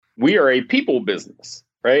we are a people business,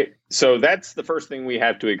 right? So that's the first thing we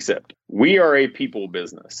have to accept. We are a people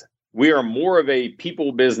business. We are more of a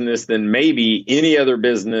people business than maybe any other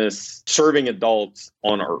business serving adults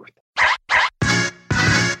on earth.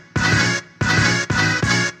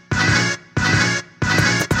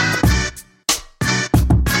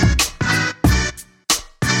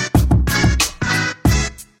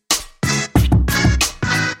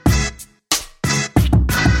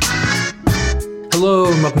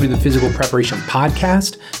 Hello and welcome to the Physical Preparation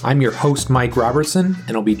Podcast. I'm your host, Mike Robertson,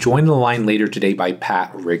 and I'll be joined on the line later today by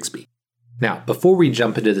Pat Rigsby. Now, before we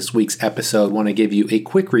jump into this week's episode, I want to give you a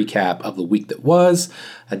quick recap of the week that was,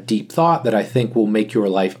 a deep thought that I think will make your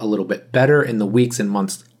life a little bit better in the weeks and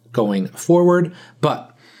months going forward.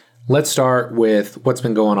 But let's start with what's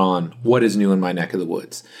been going on, what is new in my neck of the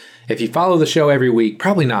woods. If you follow the show every week,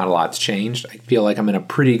 probably not a lot's changed. I feel like I'm in a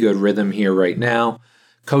pretty good rhythm here right now.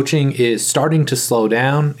 Coaching is starting to slow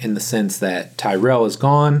down in the sense that Tyrell is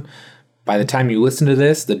gone. By the time you listen to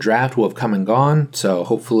this, the draft will have come and gone. So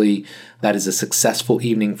hopefully that is a successful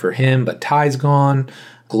evening for him. But Ty's gone.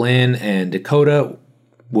 Glenn and Dakota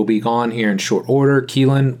will be gone here in short order.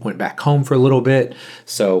 Keelan went back home for a little bit.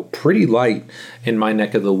 So pretty light in my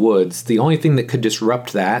neck of the woods. The only thing that could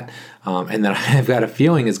disrupt that, and that I've got a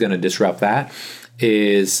feeling is going to disrupt that,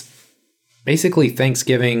 is basically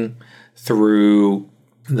Thanksgiving through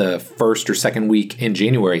the first or second week in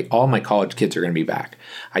January. All my college kids are going to be back.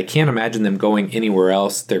 I can't imagine them going anywhere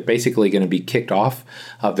else. They're basically going to be kicked off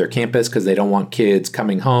of their campus because they don't want kids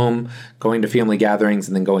coming home, going to family gatherings,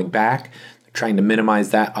 and then going back. They're trying to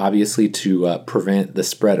minimize that, obviously, to prevent the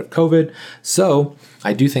spread of COVID. So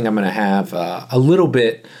I do think I'm going to have a little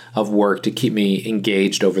bit of work to keep me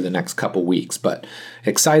engaged over the next couple weeks. But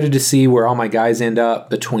excited to see where all my guys end up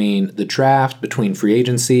between the draft, between free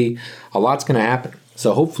agency. A lot's going to happen.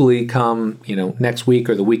 So hopefully come, next week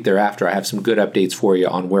or the week thereafter, I have some good updates for you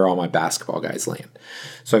on where all my basketball guys land.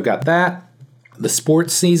 So I've got that. The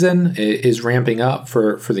sports season is ramping up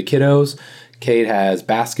for the kiddos. Cade has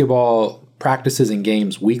basketball practices and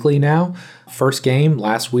games weekly now. First game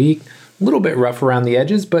last week, a little bit rough around the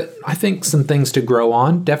edges, but I think some things to grow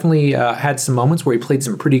on. Definitely had some moments where he played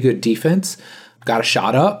some pretty good defense. Got a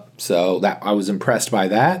shot up, so that I was impressed by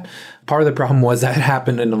that. Part of the problem was that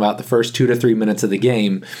happened in about the first 2 to 3 minutes of the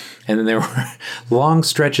game, and then there were long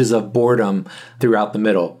stretches of boredom throughout the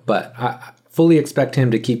middle. But I fully expect him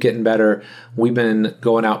to keep getting better. We've been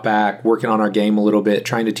going out back, working on our game a little bit,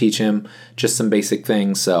 trying to teach him just some basic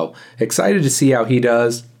things. So excited to see how he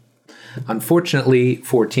does. Unfortunately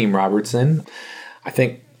for Team Robertson, I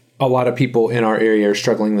think a lot of people in our area are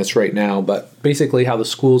struggling this right now, but basically how the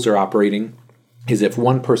schools are operating is if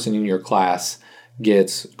one person in your class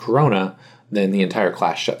gets corona, then the entire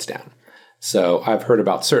class shuts down. So I've heard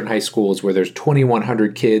about certain high schools where there's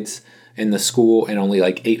 2,100 kids in the school and only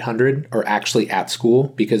like 800 are actually at school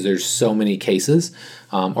because there's so many cases,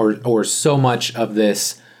 or so much of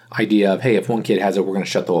this idea of, hey, if one kid has it, we're going to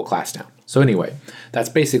shut the whole class down. So anyway, that's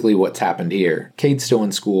basically what's happened here. Cade's still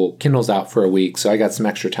in school. Kendall's out for a week, so I got some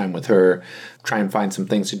extra time with her. Try and find some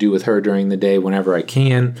things to do with her during the day whenever I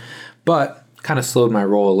can. But kind of slowed my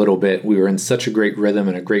roll a little bit. We were in such a great rhythm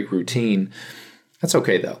and a great routine. That's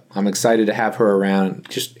okay, though. I'm excited to have her around.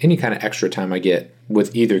 Just any kind of extra time I get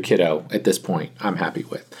with either kiddo at this point, I'm happy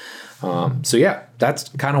with. So yeah, that's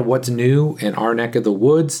kind of what's new in our neck of the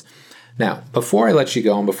woods. Now, before I let you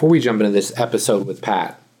go and before we jump into this episode with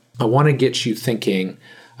Pat, I want to get you thinking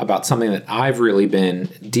about something that I've really been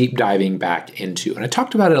deep diving back into. And I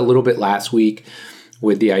talked about it a little bit last week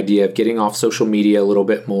with the idea of getting off social media a little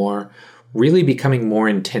bit more, really becoming more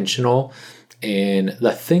intentional in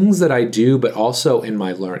the things that I do, but also in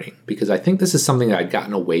my learning, because I think this is something that I'd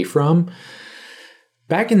gotten away from.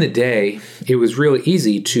 Back in the day, it was really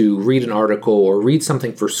easy to read an article or read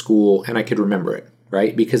something for school and I could remember it,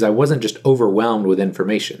 right? Because I wasn't just overwhelmed with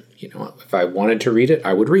information. If I wanted to read it,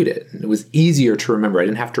 I would read it. And it was easier to remember. I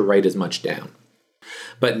didn't have to write as much down.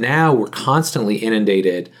 But now we're constantly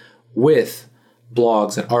inundated with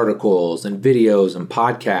blogs and articles and videos and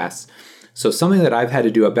podcasts. So something that I've had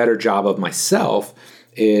to do a better job of myself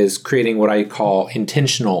is creating what I call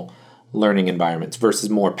intentional learning environments versus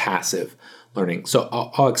more passive learning. So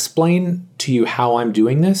I'll explain to you how I'm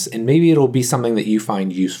doing this, and maybe it'll be something that you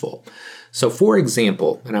find useful. So for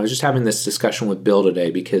example, and I was just having this discussion with Bill today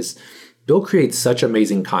because Bill creates such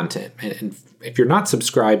amazing content. And if you're not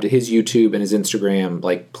subscribed to his YouTube and his Instagram,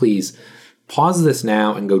 please pause this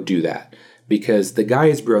now and go do that. Because the guy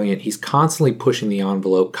is brilliant. He's constantly pushing the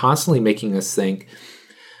envelope, constantly making us think.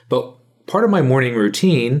 But part of my morning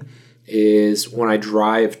routine is when I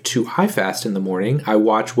drive to iFast in the morning, I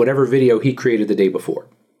watch whatever video he created the day before.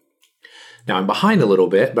 Now I'm behind a little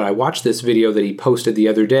bit, but I watched this video that he posted the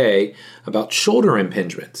other day about shoulder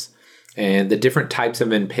impingements and the different types of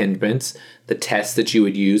impingements, the tests that you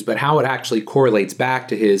would use, but how it actually correlates back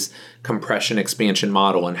to his compression expansion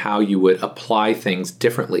model and how you would apply things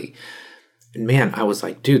differently. And man, I was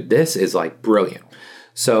like, dude, this is like brilliant.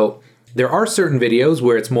 So there are certain videos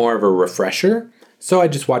where it's more of a refresher. So I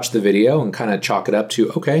just watched the video and kind of chalk it up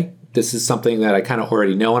to, okay, this is something that I kind of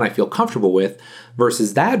already know and I feel comfortable with,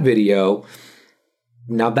 versus that video.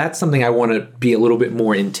 Now that's something I want to be a little bit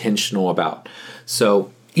more intentional about.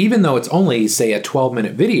 So even though it's only, say, a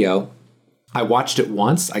 12-minute video, I watched it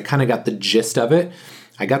once. I kind of got the gist of it.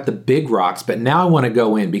 I got the big rocks, but now I want to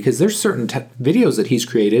go in because there's certain videos that he's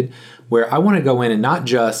created where I want to go in and not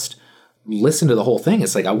just listen to the whole thing.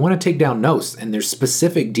 It's like I want to take down notes, and there's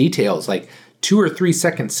specific details, like 2 or 3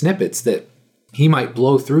 second snippets that he might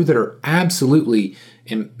blow through that are absolutely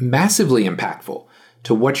massively impactful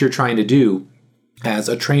to what you're trying to do as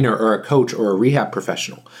a trainer or a coach or a rehab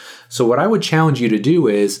professional. So what I would challenge you to do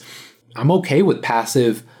is, I'm okay with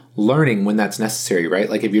passive learning when that's necessary, right?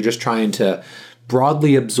 Like if you're just trying to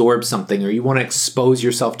broadly absorb something or you want to expose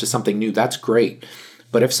yourself to something new, that's great.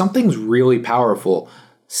 But if something's really powerful,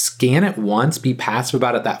 scan it once, be passive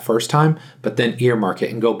about it that first time, but then earmark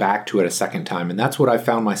it and go back to it a second time. And that's what I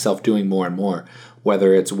found myself doing more and more,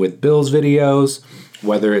 whether it's with Bill's videos,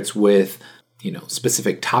 whether it's with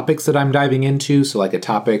specific topics that I'm diving into. So like a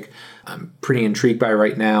topic I'm pretty intrigued by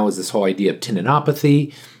right now is this whole idea of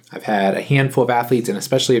tendinopathy. I've had a handful of athletes, and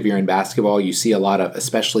especially if you're in basketball, you see a lot of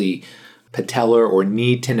especially patellar or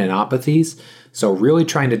knee tendinopathies. So really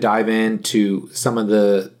trying to dive into some of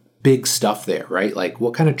the big stuff there, right? Like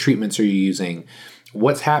what kind of treatments are you using?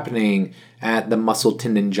 What's happening at the muscle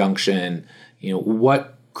tendon junction?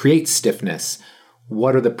 What creates stiffness?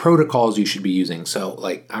 What are the protocols you should be using? So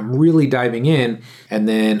like I'm really diving in, and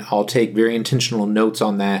then I'll take very intentional notes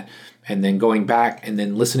on that, and then going back and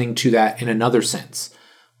then listening to that in another sense,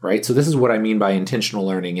 right? So this is what I mean by intentional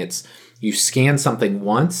learning. It's you scan something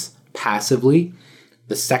once passively.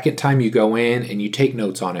 The second time you go in and you take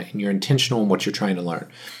notes on it and you're intentional in what you're trying to learn.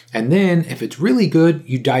 And then if it's really good,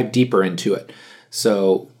 you dive deeper into it.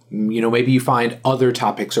 So, maybe you find other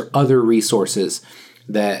topics or other resources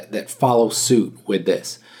that follow suit with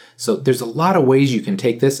this. So there's a lot of ways you can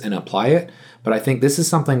take this and apply it, but I think this is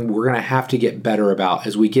something we're going to have to get better about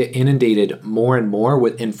as we get inundated more and more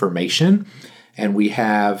with information, and we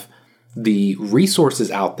have the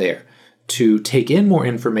resources out there to take in more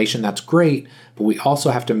information. That's great, but we also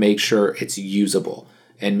have to make sure it's usable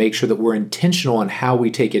and make sure that we're intentional in how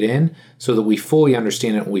we take it in so that we fully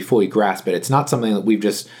understand it and we fully grasp it. It's not something that we've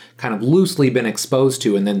just kind of loosely been exposed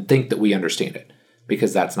to and then think that we understand it,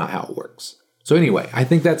 because that's not how it works. So anyway, I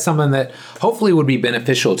think that's something that hopefully would be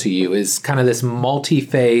beneficial to you, is kind of this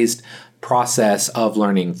multi-phased process of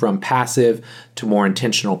learning from passive to more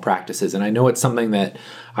intentional practices. And I know it's something that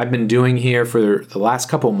I've been doing here for the last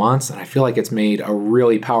couple months, and I feel like it's made a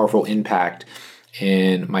really powerful impact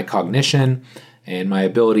in my cognition and my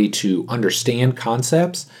ability to understand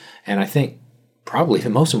concepts. And I think probably the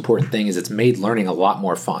most important thing is it's made learning a lot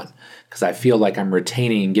more fun, because I feel like I'm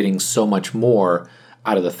retaining and getting so much more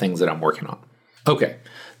out of the things that I'm working on. Okay,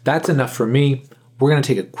 that's enough for me. We're going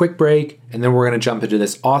to take a quick break, and then we're going to jump into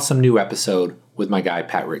this awesome new episode with my guy,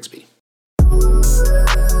 Pat Rigsby.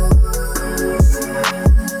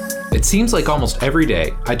 It seems like almost every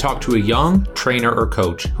day I talk to a young trainer or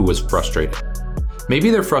coach who is frustrated. Maybe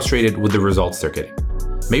they're frustrated with the results they're getting.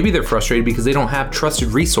 Maybe they're frustrated because they don't have trusted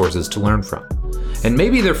resources to learn from. And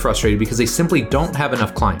maybe they're frustrated because they simply don't have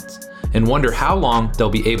enough clients and wonder how long they'll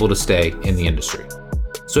be able to stay in the industry.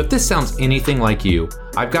 So if this sounds anything like you,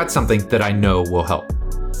 I've got something that I know will help.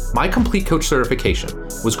 My Complete Coach certification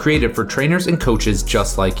was created for trainers and coaches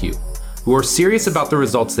just like you, who are serious about the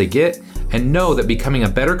results they get and know that becoming a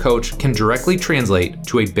better coach can directly translate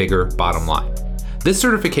to a bigger bottom line. This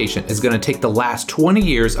certification is going to take the last 20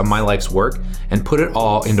 years of my life's work and put it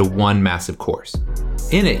all into one massive course.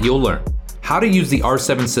 In it, you'll learn how to use the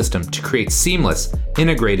R7 system to create seamless,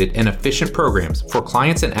 integrated, and efficient programs for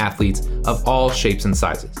clients and athletes of all shapes and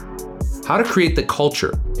sizes. How to create the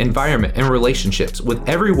culture, environment, and relationships with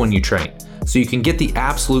everyone you train so you can get the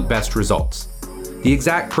absolute best results. The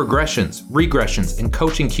exact progressions, regressions, and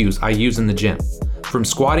coaching cues I use in the gym, from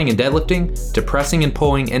squatting and deadlifting to pressing and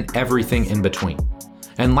pulling and everything in between.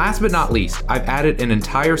 And last but not least, I've added an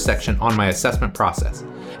entire section on my assessment process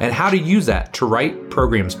and how to use that to write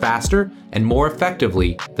programs faster and more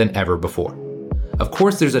effectively than ever before. Of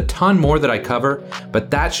course, there's a ton more that I cover,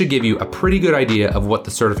 but that should give you a pretty good idea of what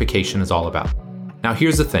the certification is all about. Now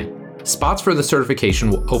here's the thing. Spots for the certification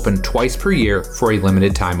will open twice per year for a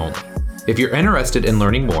limited time only. If you're interested in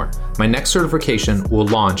learning more, my next certification will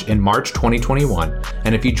launch in March 2021,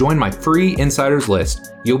 and if you join my free insiders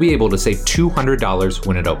list, you'll be able to save $200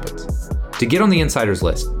 when it opens. To get on the insiders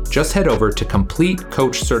list, just head over to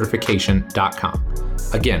CompleteCoachCertification.com.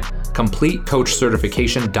 Again,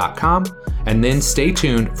 CompleteCoachCertification.com, and then stay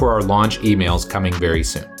tuned for our launch emails coming very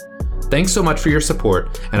soon. Thanks so much for your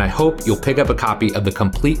support, and I hope you'll pick up a copy of the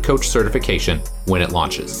Complete Coach Certification when it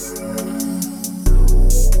launches.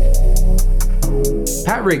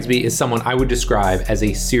 Pat Rigsby is someone I would describe as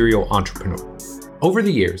a serial entrepreneur. Over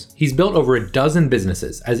the years, he's built over a dozen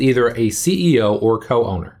businesses as either a CEO or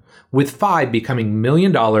co-owner, with 5 becoming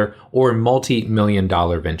million-dollar or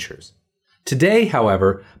multi-million-dollar ventures. Today,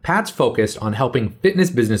 however, Pat's focused on helping fitness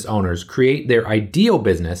business owners create their ideal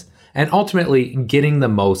business and ultimately getting the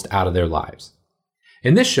most out of their lives.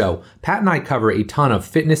 In this show, Pat and I cover a ton of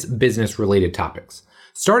fitness business related topics,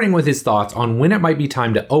 starting with his thoughts on when it might be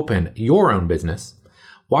time to open your own business,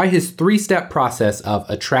 why his 3-step process of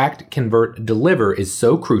attract, convert, deliver is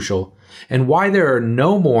so crucial, and why there are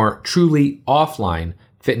no more truly offline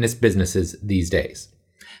fitness businesses these days.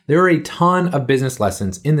 There are a ton of business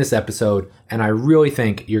lessons in this episode, and I really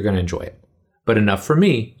think you're going to enjoy it. But enough from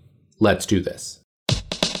me, let's do this.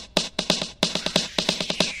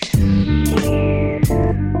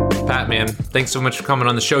 Pat, man, thanks so much for coming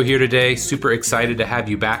on the show here today. Super excited to have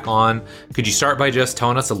you back on. Could you start by just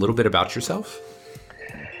telling us a little bit about yourself?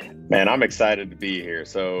 Man, I'm excited to be here.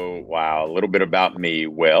 So, wow, a little bit about me.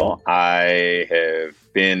 Well, I have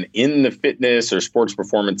been in the fitness or sports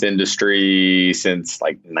performance industry since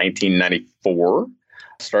like 1994.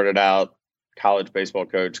 Started out college baseball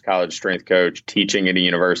coach, college strength coach, teaching at a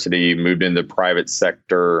university, moved into the private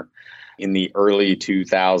sector in the early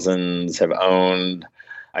 2000s, have owned,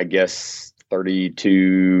 I guess,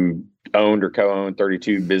 32 owned or co-owned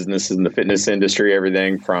 32 businesses in the fitness industry,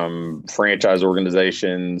 everything from franchise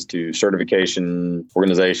organizations to certification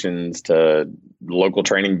organizations to local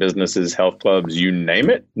training businesses, health clubs, you name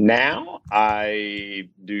it. Now I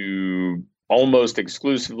do almost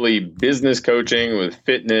exclusively business coaching with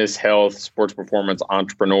fitness, health, sports performance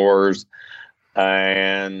entrepreneurs,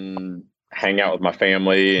 and hang out with my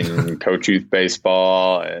family and coach youth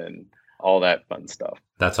baseball and all that fun stuff.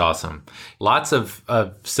 That's awesome. Lots of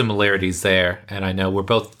similarities there. And I know we're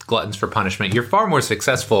both gluttons for punishment. You're far more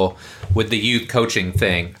successful with the youth coaching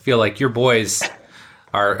thing. I feel like your boys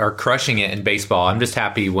are crushing it in baseball. I'm just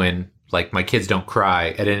happy when like my kids don't cry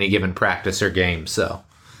at any given practice or game. So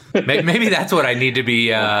maybe that's what I need to be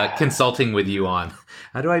consulting with you on.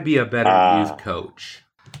 How do I be a better youth coach?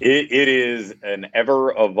 It is an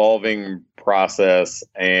ever-evolving process,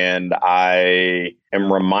 and I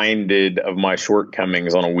am reminded of my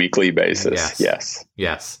shortcomings on a weekly basis.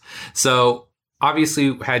 Yes. So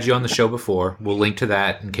obviously had you on the show before. We'll link to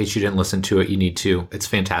that in case you didn't listen to it. You need to. It's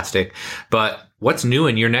fantastic. But what's new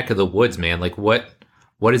in your neck of the woods, man? Like what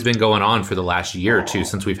has been going on for the last year or two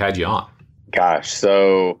since we've had you on? Gosh,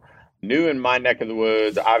 so new in my neck of the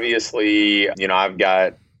woods, obviously, I've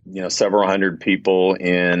got several hundred people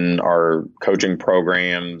in our coaching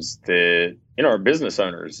programs that, are business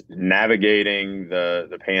owners navigating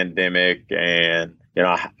the pandemic and,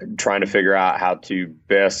 trying to figure out how to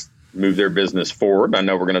best move their business forward. I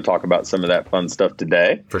know we're going to talk about some of that fun stuff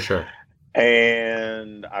today. For sure.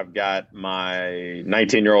 And I've got my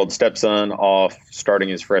 19-year-old stepson off starting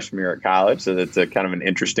his freshman year at college. So that's a kind of an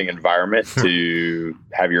interesting environment to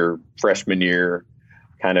have your freshman year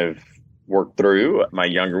kind of work through. My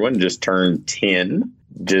younger one just turned 10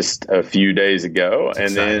 just a few days ago.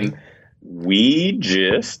 That's and exciting. Then we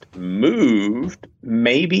just moved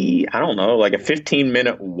maybe, I don't know, like a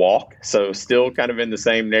 15-minute walk. So still kind of in the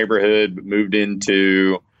same neighborhood, but moved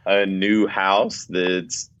into a new house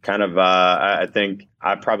that's kind of, I think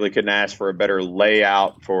I probably couldn't ask for a better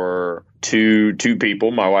layout for two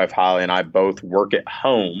people. My wife, Holly, and I both work at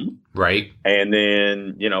home. Right. And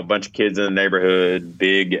then, a bunch of kids in the neighborhood,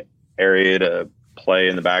 big area to play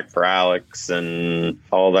in the back for Alex and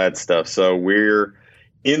all that stuff. So we're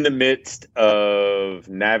in the midst of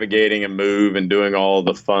navigating a move and doing all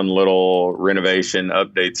the fun little renovation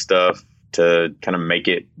update stuff to kind of make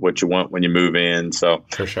it what you want when you move in. So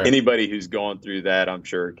For sure. Anybody who's gone through that, I'm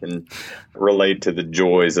sure can relate to the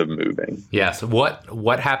joys of moving. Yes.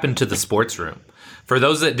 What happened to the sports room? For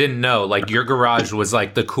those that didn't know, like your garage was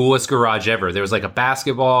like the coolest garage ever. There was like a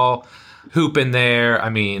basketball hoop in there. I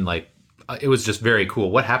mean, like it was just very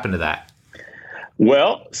cool. What happened to that?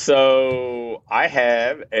 Well, so I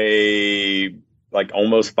have a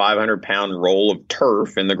almost 500-pound roll of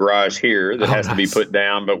turf in the garage here that has to be put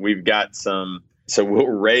down, but we've got some So we'll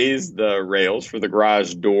raise the rails for the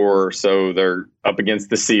garage door so they're up against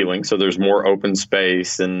the ceiling, so there's more open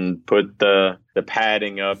space, and put the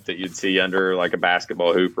padding up that you'd see under like a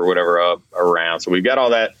basketball hoop or whatever up around. So we've got all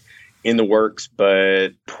that in the works, but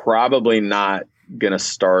probably not going to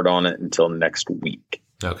start on it until next week.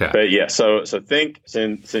 Okay. But yeah, so think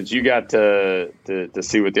since you got to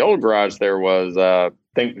see what the old garage there was,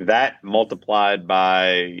 think that multiplied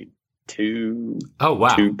by 2. Oh,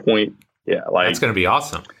 wow. 2 point. Yeah. Like, that's going to be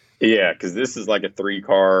awesome. Yeah. Cause this is like a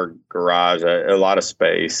 3-car garage, a lot of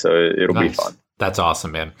space. So it'll be fun. That's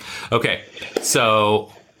awesome, man. Okay.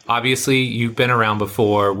 So obviously you've been around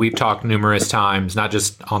before. We've talked numerous times, not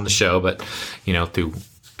just on the show, but, through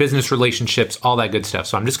business relationships, all that good stuff.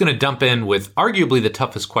 So I'm just going to dump in with arguably the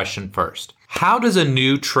toughest question first. How does a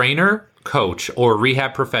new trainer, coach, or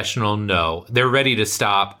rehab professional know they're ready to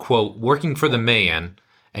stop, quote, working for the man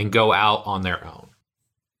and go out on their own?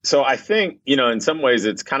 So I think, in some ways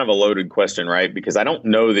it's kind of a loaded question, right? Because I don't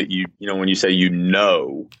know that when you say,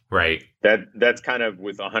 right, that's kind of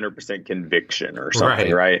with 100% conviction or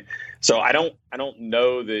something, right? So I don't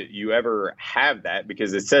know that you ever have that,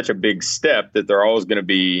 because it's such a big step that there are always going to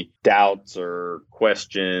be doubts or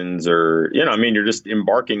questions or, you're just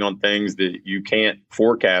embarking on things that you can't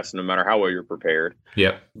forecast no matter how well you're prepared.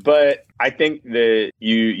 Yep. But I think that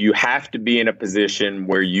you have to be in a position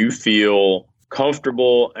where you feel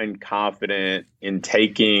comfortable and confident in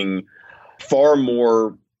taking far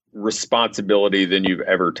more responsibility than you've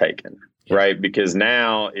ever taken, right? Because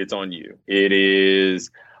now it's on you. It is,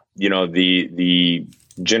 the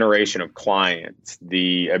generation of clients,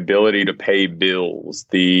 the ability to pay bills,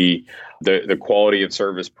 the quality of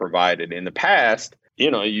service provided. In the past,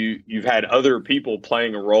 you've had other people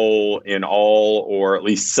playing a role in all, or at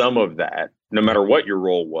least some of that, no matter what your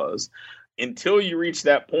role was, until you reach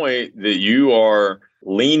that point that you are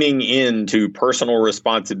leaning into personal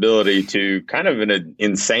responsibility to kind of an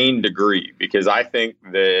insane degree. Because I think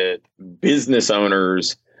that business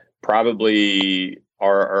owners probably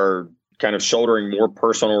are kind of shouldering more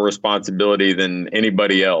personal responsibility than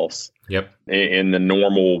anybody else. Yep. In the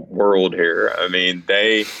normal world here. I mean,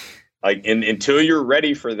 until you're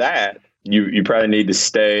ready for that, you probably need to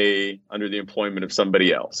stay under the employment of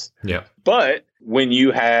somebody else. Yeah. But when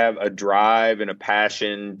you have a drive and a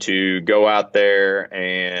passion to go out there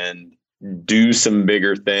and do some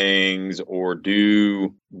bigger things, or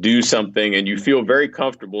do something, and you feel very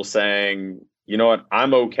comfortable saying, you know what,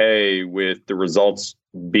 I'm okay with the results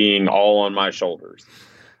being all on my shoulders,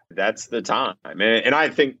 that's the time. And I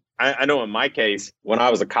think, I know in my case, when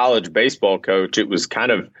I was a college baseball coach, it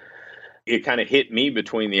kind of hit me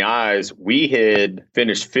between the eyes. We had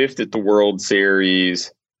finished 5th at the World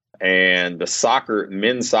Series, and the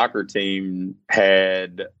men's soccer team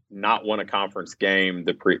had not won a conference game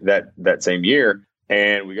that same year.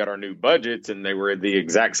 And we got our new budgets, and they were the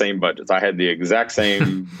exact same budgets. I had the exact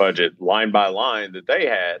same budget line by line that they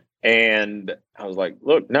had. And I was like,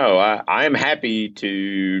 look, no, I am happy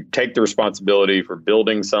to take the responsibility for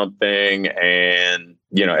building something and,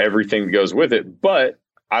 everything that goes with it. But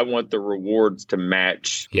I want the rewards to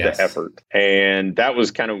match the effort. And that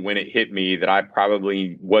was kind of when it hit me that I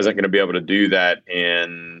probably wasn't going to be able to do that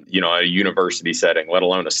in, a university setting, let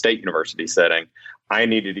alone a state university setting. I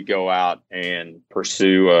needed to go out and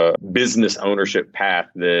pursue a business ownership path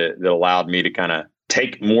that allowed me to kind of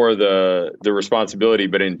take more of the responsibility,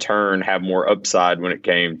 but in turn have more upside when it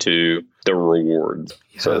came to the rewards,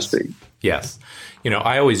 so to speak. Yes.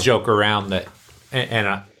 I always joke around that,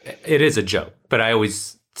 and it is a joke, but I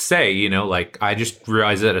always say, I just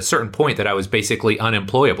realized at a certain point that I was basically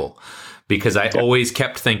unemployable, because I always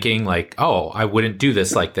kept thinking I wouldn't do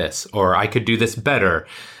this like this, or I could do this better.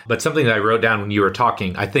 But something that I wrote down when you were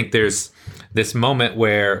talking, I think there's this moment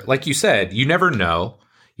where, like you said, you never know.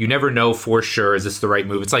 You never know for sure, is this the right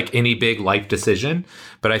move? It's like any big life decision.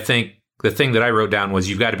 But I think the thing that I wrote down was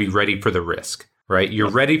you've got to be ready for the risk, right? You're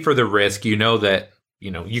ready for the risk. You know that,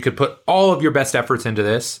 you could put all of your best efforts into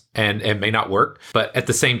this and it may not work. But at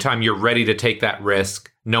the same time, you're ready to take that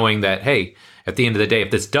risk, knowing that, hey, at the end of the day, if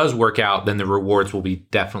this does work out, then the rewards will be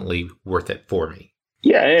definitely worth it for me.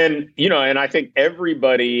 Yeah. And, and I think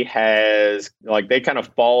everybody has, they kind of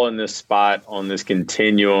fall in this spot on this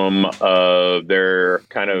continuum of their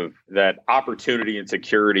kind of that opportunity and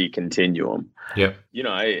security continuum. Yep.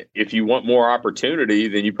 If you want more opportunity,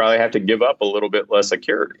 then you probably have to give up a little bit less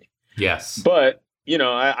security. Yes. But,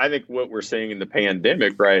 I think what we're seeing in the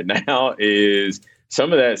pandemic right now is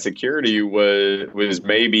some of that security was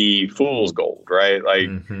maybe fool's gold, right?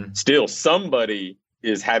 Still somebody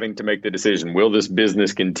is having to make the decision. Will this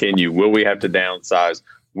business continue? Will we have to downsize?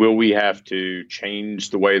 Will we have to change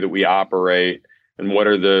the way that we operate? and what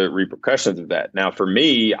are the repercussions of that? Now, for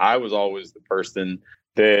me, I was always the person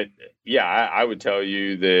that, I would tell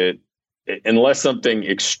you that unless something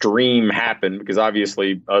extreme happened, because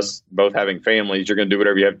obviously us both having families, you're going to do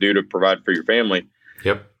whatever you have to do to provide for your family.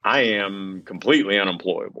 Yep. I am completely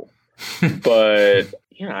unemployable. But,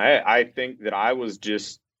 I think that I was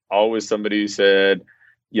just always somebody who said,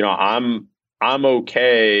 I'm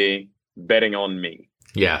okay betting on me.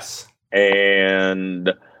 Yes.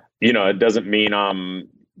 And, it doesn't mean I'm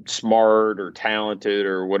smart or talented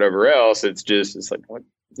or whatever else. It's like, what?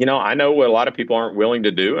 I know what a lot of people aren't willing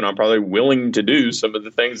to do, and I'm probably willing to do some of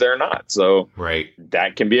the things they're not. So right.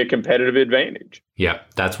 That can be a competitive advantage. Yeah.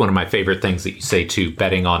 That's one of my favorite things that you say too,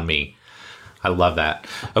 betting on me. I love that.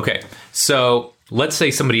 Okay. So let's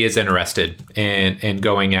say somebody is interested in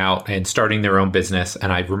going out and starting their own business.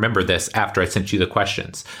 And I remember this after I sent you the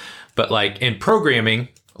questions, but like in programming,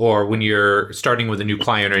 or when you're starting with a new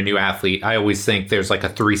client or a new athlete, I always think there's like a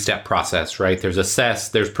 3-step process, right? There's assess,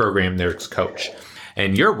 there's program, there's coach.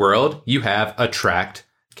 In your world, you have attract,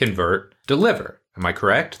 convert, deliver. Am I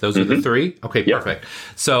correct? Those are the 3? Okay, yep. Perfect.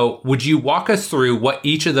 So would you walk us through what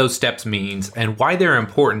each of those steps means and why they're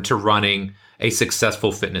important to running a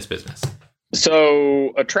successful fitness business?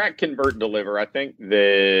 So attract, convert, deliver. I think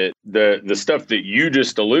that the stuff that you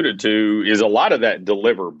just alluded to is a lot of that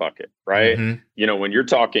deliver bucket, right? Mm-hmm. When you're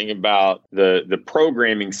talking about the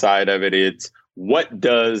programming side of it, it's what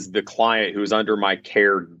does the client who's under my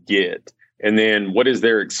care get? And then what is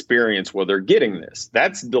their experience while they're getting this?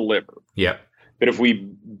 That's deliver. Yep. But if we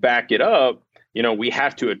back it up, we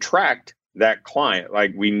have to attract that client.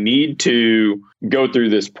 Like we need to go through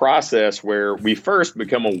this process where we first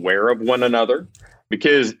become aware of one another,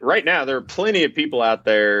 because right now there are plenty of people out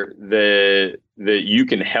there that you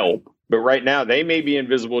can help, but right now they may be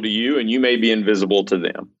invisible to you and you may be invisible to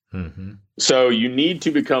them. Mm-hmm. So you need to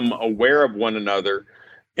become aware of one another,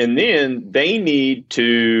 and then they need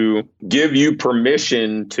to give you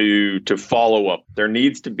permission to follow up. There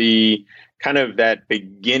needs to be kind of that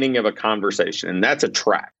beginning of a conversation, and that's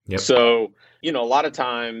attract. Yep. So, a lot of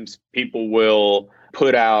times people will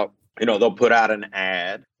put out, they'll put out an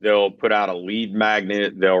ad, they'll put out a lead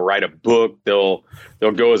magnet, they'll write a book, they'll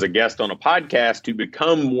go as a guest on a podcast to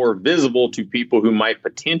become more visible to people who might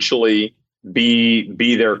potentially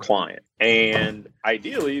be their client. And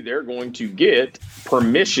ideally, they're going to get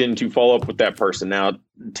permission to follow up with that person. Now,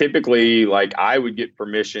 typically, like I would get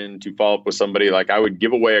permission to follow up with somebody, like I would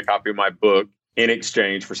give away a copy of my book in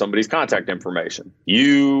exchange for somebody's contact information.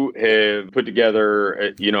 You have put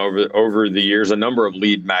together, over the years, a number of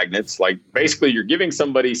lead magnets. Like basically, you're giving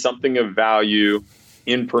somebody something of value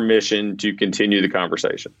in permission to continue the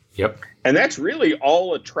conversation. Yep. And that's really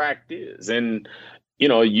all attract is. And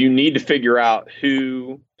you need to figure out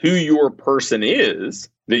who your person is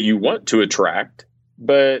that you want to attract.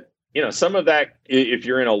 But, some of that, if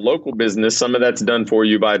you're in a local business, some of that's done for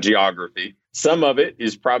you by geography. Some of it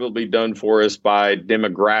is probably done for us by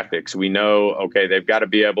demographics. We know, okay, they've got to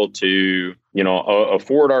be able to,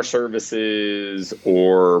 afford our services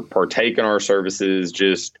or partake in our services.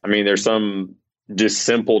 There's some just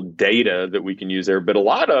simple data that we can use there. But a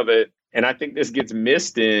lot of it, and I think this gets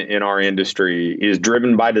missed in our industry, is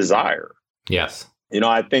driven by desire. Yes.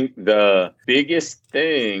 I think the biggest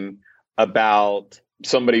thing about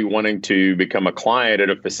somebody wanting to become a client at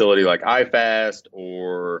a facility like iFast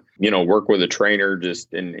or, work with a trainer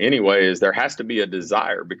just in any way is there has to be a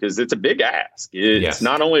desire, because it's a big ask. It's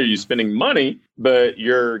Not only are you spending money, but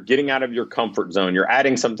you're getting out of your comfort zone. You're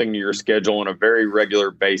adding something to your schedule on a very regular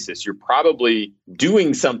basis. You're probably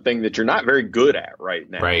doing something that you're not very good at right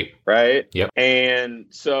now. Right. Yep. And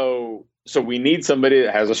so we need somebody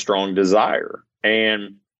that has a strong desire.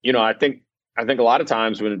 And, I think a lot of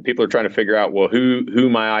times when people are trying to figure out, well, who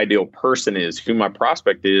my ideal person is, who my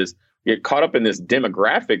prospect is, get caught up in this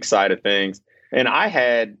demographic side of things. And I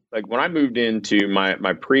had, like, when I moved into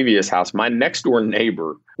my previous house, my next door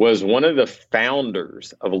neighbor was one of the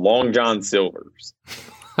founders of Long John Silver's,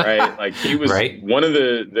 right? Like he was one of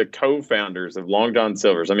the co-founders of Long John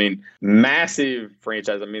Silver's. Massive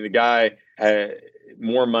franchise. The guy had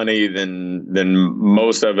more money than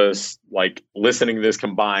most of us, like, listening to this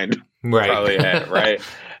combined probably had, right?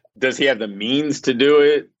 Does he have the means to do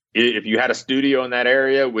it? If you had a studio in that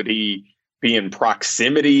area, would he be in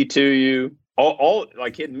proximity to you? All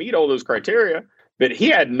like he'd meet all those criteria, but he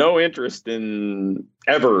had no interest in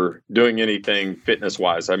ever doing anything fitness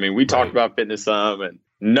wise. We talked about fitness some, and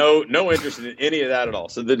no interest in any of that at all.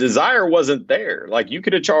 So the desire wasn't there. Like you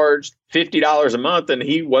could have charged $50 a month and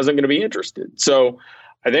he wasn't going to be interested. So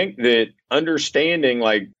I think that understanding,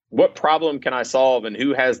 like, what problem can I solve and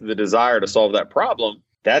who has the desire to solve that problem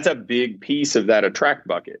That's a big piece of that attract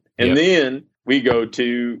bucket. And then we go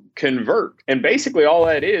to convert. And basically all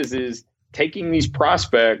that is taking these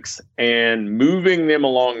prospects and moving them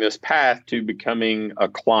along this path to becoming a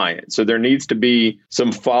client. So there needs to be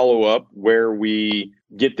some follow-up where we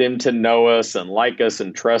get them to know us and like us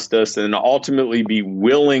and trust us, and ultimately be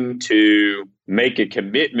willing to make a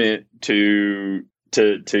commitment to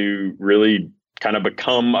really kind of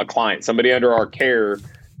become a client, somebody under our care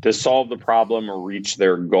to solve the problem or reach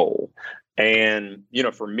their goal. And,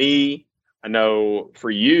 for me, I know for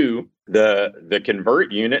you, the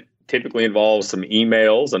convert unit typically involves some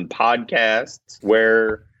emails and podcasts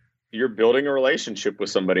where you're building a relationship with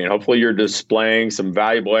somebody, and hopefully you're displaying some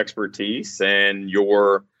valuable expertise, and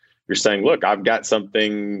you're saying, look, I've got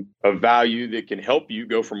something of value that can help you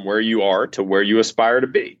go from where you are to where you aspire to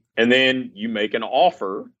be. And then you make an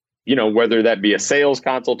offer, whether that be a sales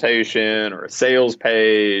consultation or a sales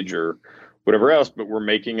page or whatever else, but we're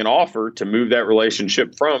making an offer to move that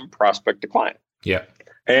relationship from prospect to client. Yeah.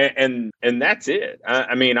 And that's it.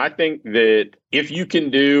 I mean, I think that if you can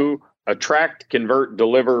do attract, convert,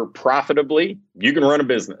 deliver profitably, you can run a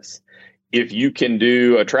business. If you can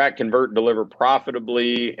do attract, convert, deliver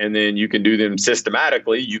profitably, and then you can do them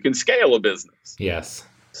systematically, you can scale a business. Yes.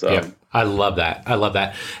 So yeah, I love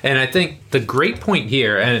that. And I think the great point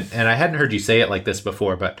here, and I hadn't heard you say it like this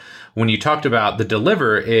before, but when you talked about the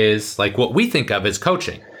deliver is like what we think of as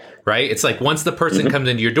coaching, right? It's like once the person comes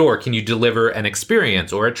into your door, can you deliver an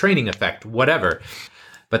experience or a training effect, whatever?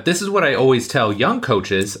 But this is what I always tell young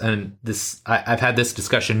coaches, and I've had this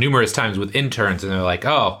discussion numerous times with interns, and they're like,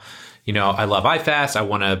 oh, I love iFast. I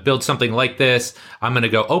want to build something like this. I'm going to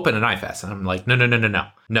go open an iFast. And I'm like,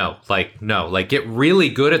 no. Like get really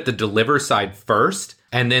good at the deliver side first,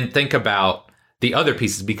 and then think about the other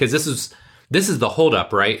pieces, because this is the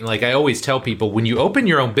holdup, right? Like I always tell people, when you open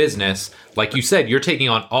your own business, like you said, you're taking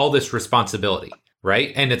on all this responsibility,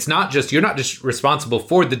 right? And you're not just responsible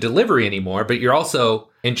for the delivery anymore, but you're also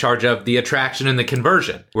in charge of the attraction and the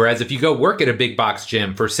conversion. Whereas if you go work at a big box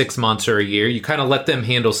gym for 6 months or a year, you kind of let them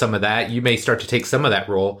handle some of that. You may start to take some of that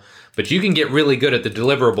role, but you can get really good at the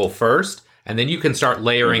deliverable first, and then you can start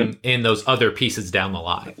layering in those other pieces down the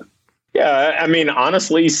line. Yeah. I mean,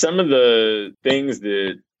 honestly, some of the things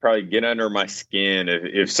that probably get under my skin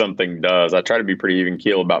if something does, I try to be pretty even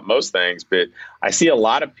keel about most things, but I see a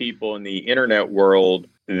lot of people in the internet world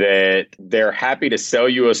that they're happy to sell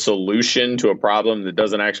you a solution to a problem that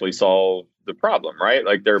doesn't actually solve the problem, right?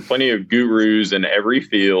 Like there are plenty of gurus in every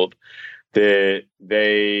field that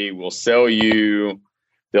they will sell you.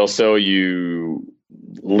 They'll sell you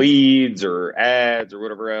leads or ads or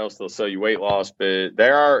whatever else. They'll sell you weight loss, but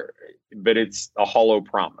it's a hollow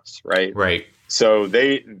promise, right? Right. So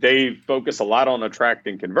they focus a lot on attract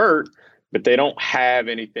and convert, but they don't have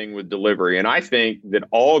anything with delivery. And I think that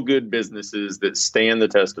all good businesses that stand the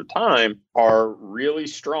test of time are really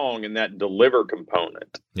strong in that deliver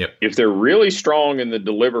component. Yep. If they're really strong in the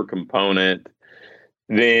deliver component,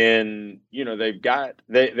 then they've got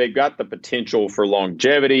the potential for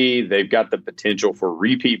longevity. They've got the potential for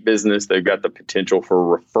repeat business. They've got the potential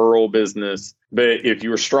for referral business. But if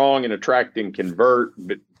you're strong in attract and convert,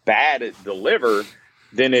 but bad at deliver,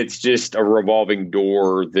 then it's just a revolving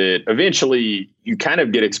door that eventually you kind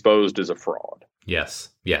of get exposed as a fraud. Yes.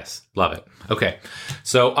 Love it. Okay.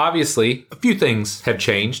 So obviously a few things have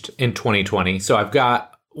changed in 2020. So I've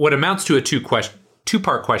got what amounts to a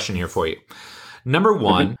two-part question here for you. Number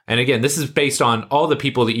one, and again, this is based on all the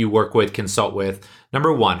people that you work with, consult with.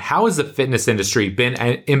 Number one, how has the fitness industry been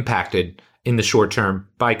impacted in the short term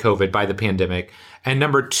by COVID, by the pandemic? And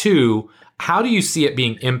number two, how do you see it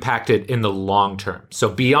being impacted in the long term? So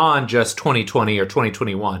beyond just 2020 or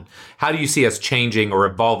 2021, how do you see us changing or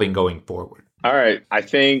evolving going forward? All right. I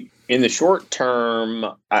think in the short term,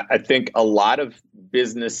 I think a lot of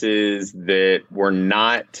businesses that were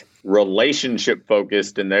not relationship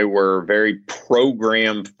focused and they were very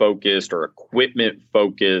program focused or equipment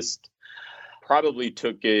focused probably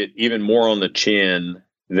took it even more on the chin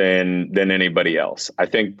than anybody else. I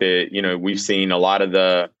think that, we've seen a lot of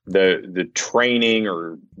the training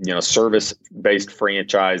or, service-based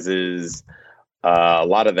franchises, a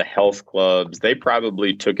lot of the health clubs, they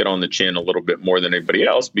probably took it on the chin a little bit more than anybody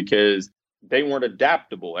else because they weren't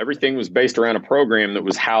adaptable. Everything was based around a program that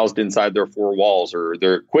was housed inside their four walls or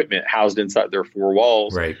their equipment housed inside their four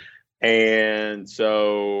walls. Right. And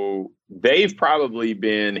so they've probably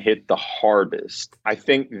been hit the hardest. I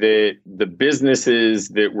think that the businesses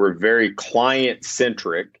that were very client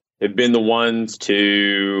centric have been the ones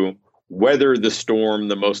to weather the storm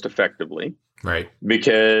the most effectively. Right.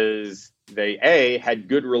 Because they had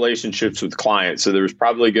good relationships with clients. So there was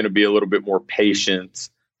probably going to be a little bit more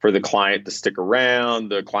patience for the client to stick around.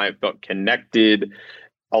 The client felt connected.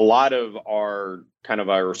 A lot of our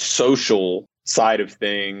social side of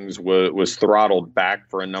things was throttled back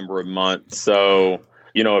for a number of months. So,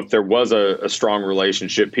 if there was a strong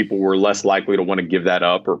relationship, people were less likely to want to give that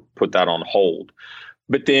up or put that on hold.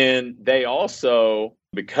 But then they also,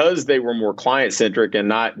 because they were more client-centric and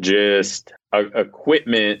not just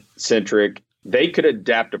equipment-centric, they could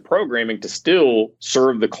adapt to programming to still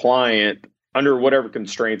serve the client under whatever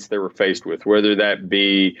constraints they were faced with, whether that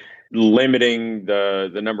be limiting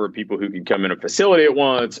the number of people who could come in a facility at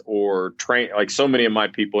once, or train, like so many of my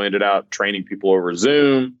people ended up training people over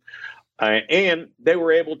Zoom. And they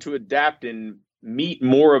were able to adapt and meet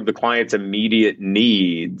more of the client's immediate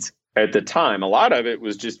needs at the time. A lot of it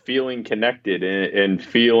was just feeling connected and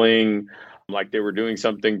feeling like they were doing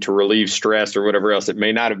something to relieve stress or whatever else. It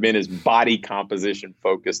may not have been as body composition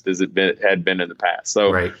focused as it had been in the past.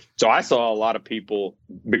 So, right. So I saw a lot of people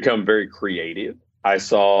become very creative. I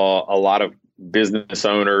saw a lot of business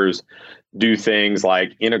owners do things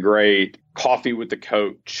like integrate coffee with the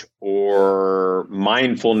coach or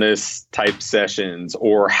mindfulness type sessions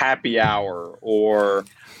or happy hour or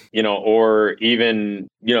even,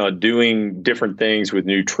 doing different things with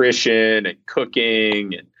nutrition and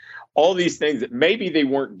cooking and all these things that maybe they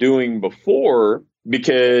weren't doing before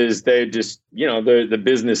because they just, the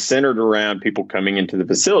business centered around people coming into the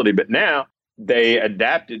facility. But now they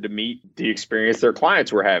adapted to meet the experience their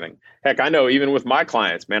clients were having. Heck, I know even with my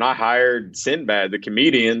clients, man, I hired Sinbad, the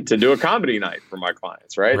comedian, to do a comedy night for my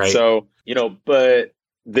clients, right? So, but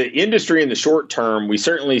the industry in the short term, we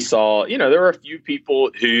certainly saw, there were a few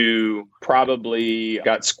people who probably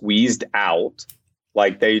got squeezed out,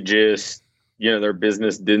 like they just, their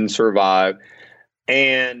business didn't survive.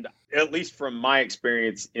 And at least from my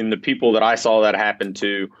experience in the people that I saw that happen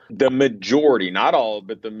to, the majority, not all,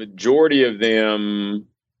 but the majority of them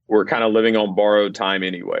were kind of living on borrowed time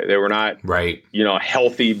anyway. They were not,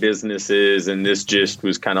 healthy businesses. And this just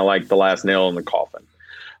was kind of like the last nail in the coffin.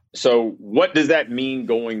 So what does that mean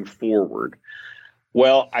going forward?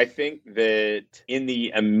 Well, I think that in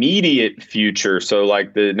the immediate future, so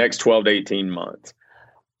like the next 12 to 18 months,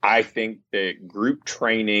 I think that group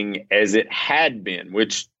training as it had been,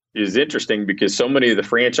 which is interesting because so many of the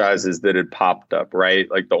franchises that had popped up,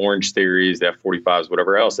 right? Like the Orange Theories, the F45s,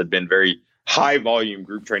 whatever else, had been very high volume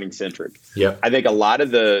group training centric. Yeah. I think a lot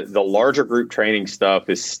of the larger group training stuff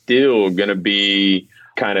is still going to be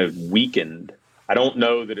kind of weakened. I don't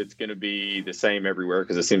know that it's going to be the same everywhere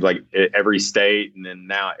because it seems like every state and then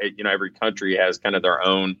now, every country has kind of their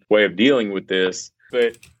own way of dealing with this.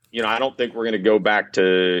 But I don't think we're going to go back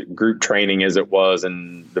to group training as it was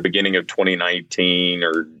in the beginning of 2019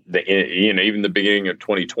 or even the beginning of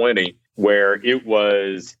 2020, where it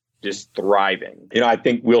was just thriving. I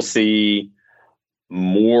think we'll see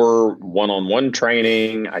more one-on-one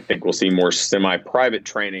training. I think we'll see more semi-private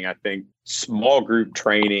training. I think small group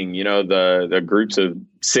training, the groups of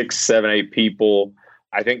 6, 7, 8 people,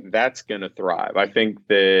 I think that's going to thrive. I think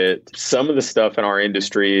that some of the stuff in our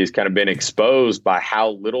industry has kind of been exposed by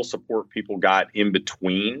how little support people got in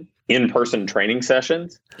between in-person training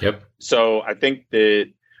sessions. Yep. So I think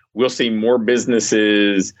that we'll see more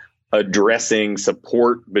businesses addressing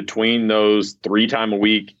support between those 3 times a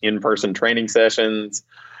week in-person training sessions.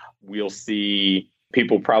 We'll see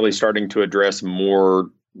people probably starting to address more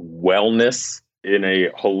wellness in a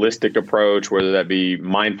holistic approach, whether that be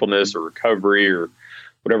mindfulness or recovery or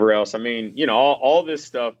whatever else. I mean, all this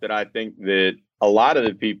stuff that I think that a lot of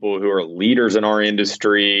the people who are leaders in our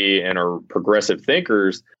industry and are progressive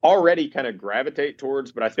thinkers already kind of gravitate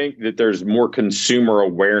towards, but I think that there's more consumer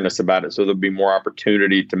awareness about it. So there'll be more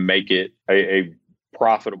opportunity to make it a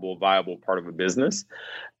profitable, viable part of a business.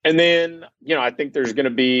 And then, I think there's going to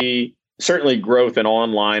be certainly growth in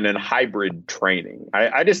online and hybrid training.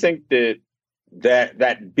 I just think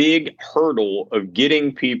that big hurdle of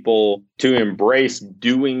getting people to embrace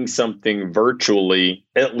doing something virtually,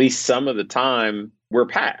 at least some of the time, we're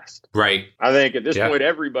past. Right. I think at this point,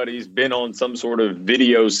 everybody's been on some sort of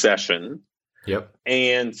video session. Yep.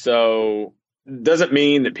 And so doesn't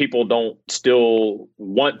mean that people don't still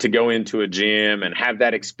want to go into a gym and have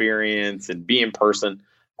that experience and be in person.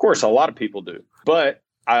 Of course, a lot of people do. But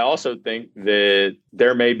I also think that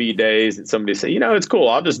there may be days that somebody say, it's cool.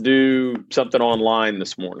 I'll just do something online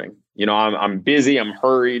this morning. I'm busy, I'm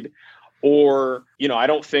hurried. Or, I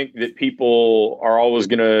don't think that people are always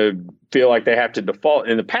going to feel like they have to default.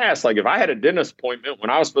 In the past, like if I had a dentist appointment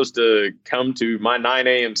when I was supposed to come to my 9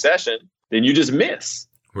 a.m. session, then you just miss.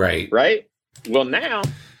 Right. Right. Well, now,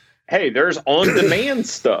 hey, there's on-demand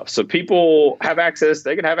stuff. So people have access.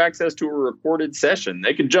 They can have access to a recorded session.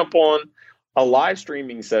 They can jump on a live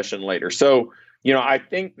streaming session later. So, I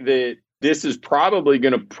think that this is probably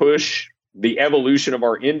going to push the evolution of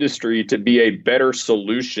our industry to be a better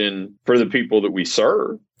solution for the people that we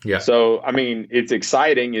serve. Yeah. So, I mean, it's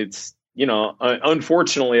exciting. It's,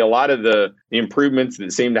 unfortunately, a lot of the improvements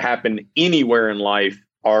that seem to happen anywhere in life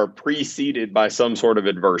are preceded by some sort of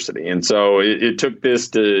adversity. And so it took this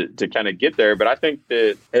to kind of get there. But I think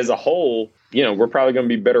that as a whole, we're probably going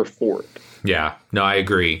to be better for it. Yeah, no, I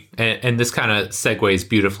agree. And this kind of segues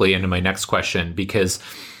beautifully into my next question, because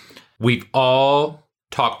we've all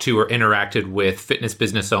talked to or interacted with fitness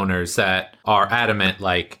business owners that are adamant,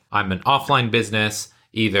 like, I'm an offline business,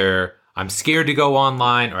 either I'm scared to go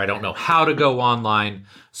online or I don't know how to go online.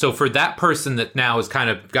 So for that person that now has kind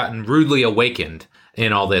of gotten rudely awakened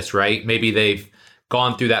in all this, right? Maybe they've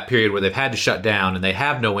gone through that period where they've had to shut down and they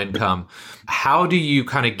have no income. How do you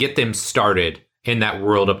kind of get them started in that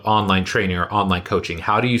world of online training or online coaching?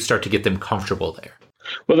 How do you start to get them comfortable there?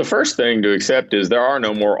 Well, the first thing to accept is there are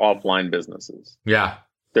no more offline businesses. Yeah.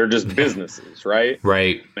 They're just businesses, right?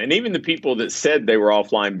 Right. And even the people that said they were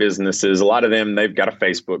offline businesses, a lot of them, they've got a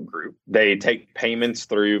Facebook group. They take payments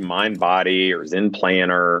through MindBody or Zen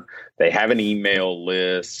Planner. They have an email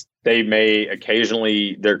list. They may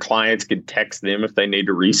occasionally, their clients could text them if they need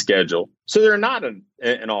to reschedule. So they're not an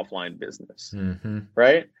offline business,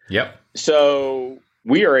 right? Yep. So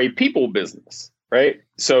we are a people business, right?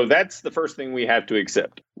 So that's the first thing we have to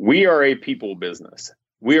accept. We are a people business.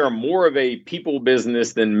 We are more of a people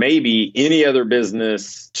business than maybe any other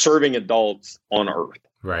business serving adults on earth.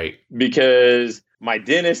 Right. Because my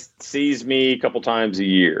dentist sees me a couple times a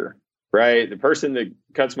year, right? The person that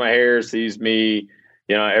cuts my hair sees me,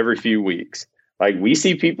 every few weeks. Like, we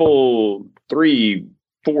see people 3-4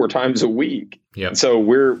 times a week. Yeah. So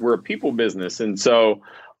we're a people business. And so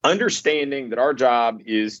understanding that our job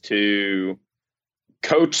is to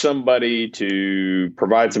coach somebody, to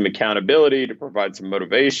provide some accountability, to provide some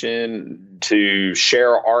motivation, to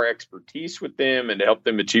share our expertise with them and to help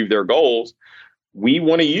them achieve their goals, we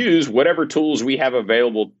want to use whatever tools we have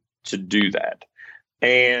available to do that.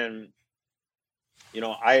 And,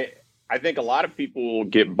 I think a lot of people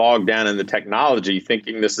get bogged down in the technology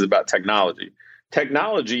thinking this is about technology.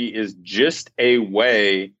 Technology is just a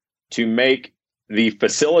way to make the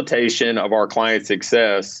facilitation of our client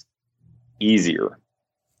success easier.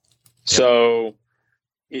 So,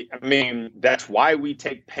 that's why we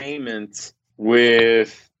take payments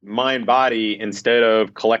with MindBody instead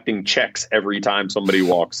of collecting checks every time somebody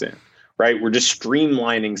walks in, right? We're just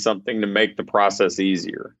streamlining something to make the process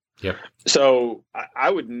easier. Yep. So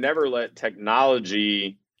I would never let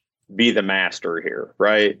technology be the master here,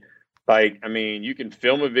 right? Like, you can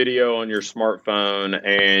film a video on your smartphone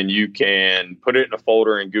and you can put it in a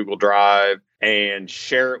folder in Google Drive and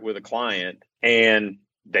share it with a client, and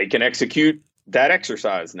they can execute that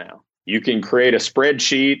exercise now. You can create a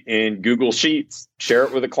spreadsheet in Google Sheets, share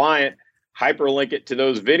it with a client, hyperlink it to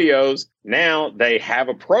those videos. Now they have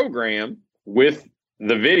a program with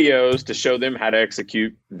the videos to show them how to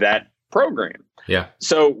execute that program. Yeah.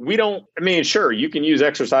 So we don't, sure, you can use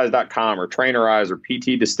exercise.com or Trainerize or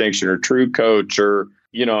PT Distinction or True Coach or,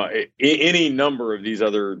 any number of these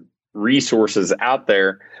other resources out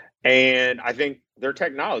there. And I think they're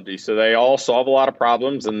technology. So they all solve a lot of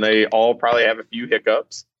problems and they all probably have a few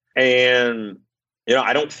hiccups. And,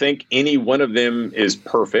 I don't think any one of them is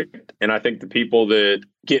perfect. And I think the people that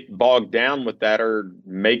get bogged down with that are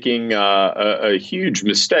making a huge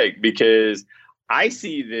mistake, because I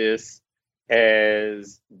see this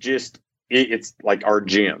as just, it's like our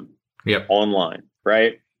gym online,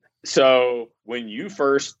 right? So when you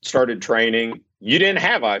first started training, you didn't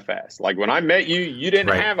have iFast. Like, when I met you, you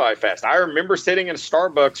didn't have iFast. I remember sitting in a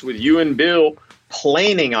Starbucks with you and Bill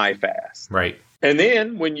planning iFast. Right. And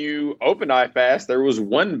then when you opened iFast, there was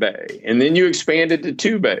 1 bay, and then you expanded to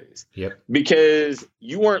 2 bays. Yep. Because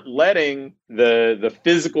you weren't letting the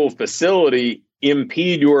physical facility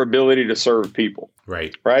impede your ability to serve people.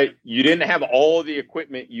 Right. Right. You didn't have all the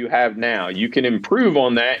equipment you have now. You can improve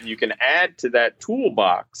on that and you can add to that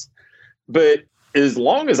toolbox. But as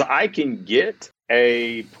long as I can get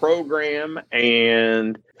a program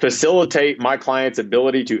and facilitate my client's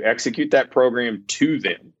ability to execute that program to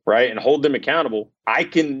them, right, and hold them accountable, I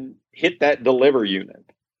can hit that deliver unit.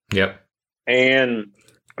 Yep. And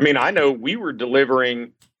I know we were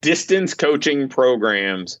delivering distance coaching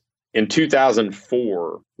programs in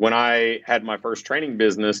 2004 when I had my first training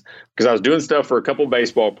business, because I was doing stuff for a couple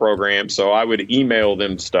baseball programs. So I would email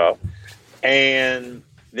them stuff. And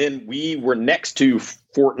then we were next to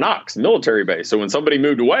Fort Knox military base. So when somebody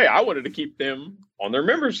moved away, I wanted to keep them on their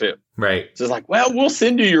membership. Right. So it's like, well, we'll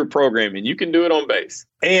send you your program and you can do it on base.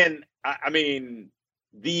 And I mean,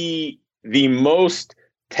 the most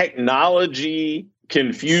technology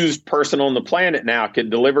confused person on the planet now could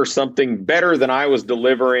deliver something better than I was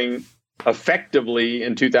delivering effectively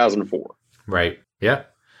in 2004. Right. Yeah.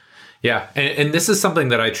 Yeah. And this is something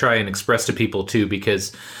that I try and express to people too,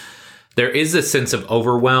 because there is a sense of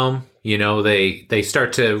overwhelm. You know, they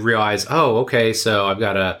start to realize, oh, okay, so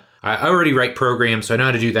I already write programs, so I know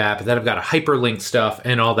how to do that, but then I've got to hyperlink stuff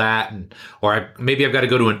and all that. Maybe I've got to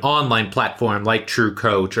go to an online platform like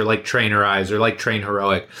TrueCoach or like Trainerize or like Train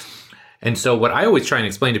Heroic. And so what I always try and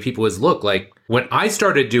explain to people is, look, like when I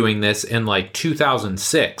started doing this in like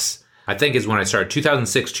 2006, I think is when I started,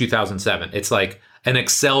 2006, 2007, it's like an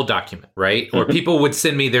Excel document, right? Or people would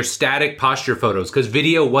send me their static posture photos because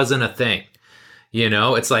video wasn't a thing. You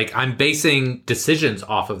know, it's like I'm basing decisions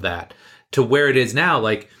off of that to where it is now.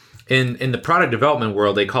 Like in the product development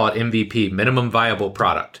world, they call it MVP, minimum viable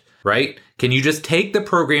product, right? Can you just take the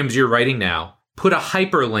programs you're writing now, put a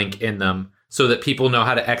hyperlink in them so that people know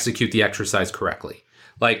how to execute the exercise correctly?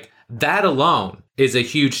 Like that alone is a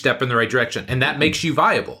huge step in the right direction. And that makes you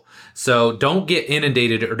viable. So don't get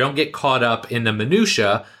inundated or don't get caught up in the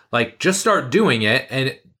minutia. Like just start doing it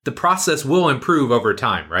and the process will improve over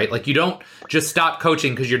time, right? Like you don't just stop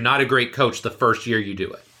coaching because you're not a great coach the first year you do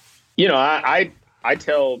it. You know, I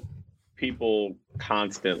tell people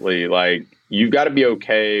constantly, like, you've got to be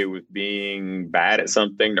okay with being bad at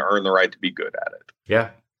something to earn the right to be good at it. Yeah.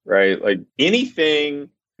 Right. Like anything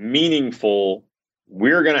meaningful,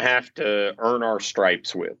 we're going to have to earn our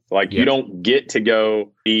stripes with. Like you don't get to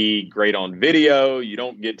go be great on video. You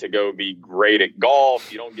don't get to go be great at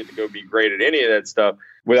golf. You don't get to go be great at any of that stuff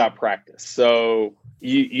without practice. So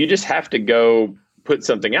you just have to go put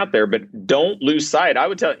something out there, but don't lose sight. I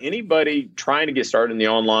would tell anybody trying to get started in the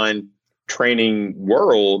online training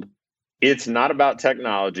world, it's not about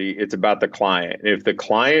technology. It's about the client. And if the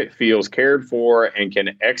client feels cared for and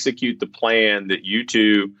can execute the plan that you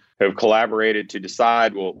two have collaborated to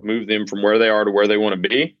decide will move them from where they are to where they want to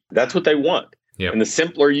be, that's what they want. Yep. And the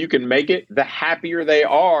simpler you can make it, the happier they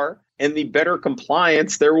are and the better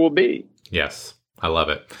compliance there will be. Yes, I love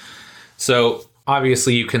it. So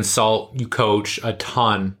obviously you consult, you coach a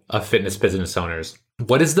ton of fitness business owners.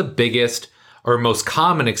 What is the biggest or most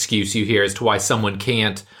common excuse you hear as to why someone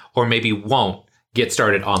can't or maybe won't get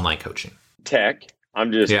started online coaching? Tech.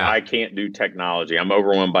 I can't do technology. I'm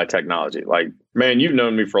overwhelmed by technology. Like, man, you've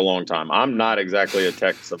known me for a long time. I'm not exactly a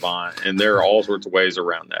tech savant, and there are all sorts of ways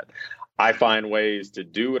around that. I find ways to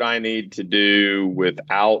do what I need to do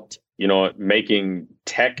without, making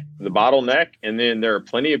tech the bottleneck. And then there are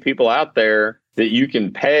plenty of people out there that you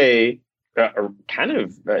can pay a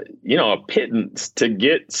pittance to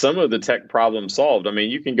get some of the tech problems solved. I mean,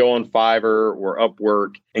 you can go on Fiverr or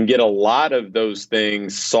Upwork and get a lot of those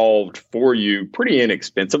things solved for you pretty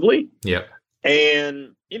inexpensively. Yeah.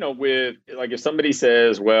 And, with like, if somebody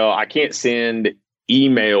says, well, I can't send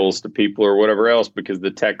emails to people or whatever else because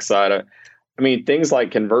the tech side things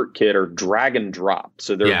like ConvertKit are drag and drop.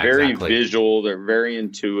 So they're very visual. They're very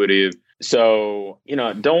intuitive. So,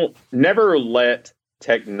 never let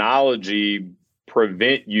technology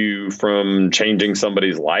prevent you from changing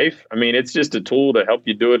somebody's life. I mean, it's just a tool to help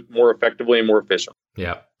you do it more effectively and more efficiently.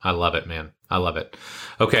 Yeah, I love it, man. I love it.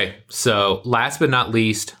 Okay, so last but not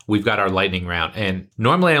least, we've got our lightning round. And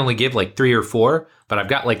normally I only give like 3 or 4, but I've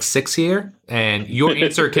got like 6 here. And your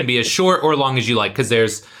answer can be as short or long as you like because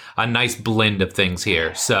there's a nice blend of things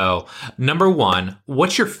here. So number 1,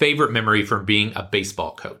 what's your favorite memory from being a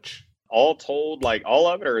baseball coach? All told, like all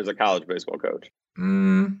of it, or as a college baseball coach?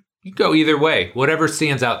 You go either way, whatever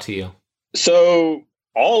stands out to you. So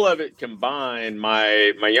all of it combined,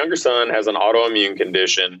 my younger son has an autoimmune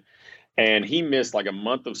condition and he missed like a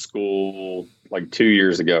month of school like 2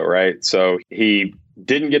 years ago, right? So he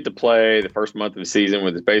didn't get to play the first month of the season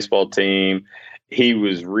with his baseball team. He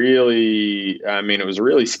was really, it was a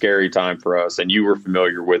really scary time for us, and you were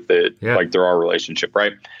familiar with it, like through our relationship,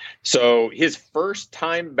 right? So his first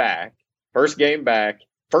game back,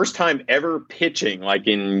 first time ever pitching, like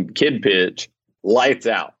in kid pitch, lights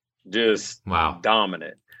out, just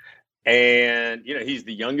dominant. And, he's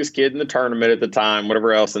the youngest kid in the tournament at the time,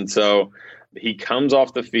 whatever else. And so he comes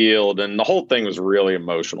off the field and the whole thing was really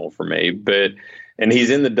emotional for me, and he's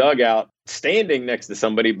in the dugout standing next to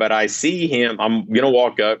somebody, but I see him, I'm going to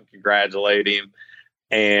walk up, congratulate him.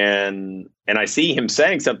 And I see him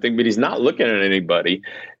saying something, but he's not looking at anybody.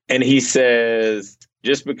 And he says,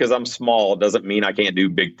 just because I'm small doesn't mean I can't do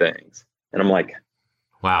big things. And I'm like,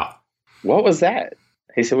 wow, what was that?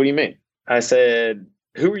 He said, what do you mean? I said,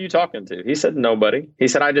 who are you talking to? He said, nobody. He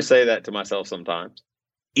said, I just say that to myself sometimes.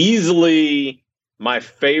 Easily my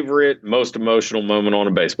favorite, most emotional moment on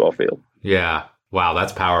a baseball field. Yeah. Wow.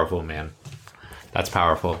 That's powerful, man. That's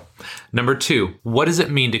powerful. Number 2, what does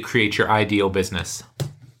it mean to create your ideal business?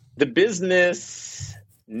 The business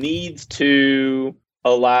needs to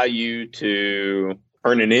allow you to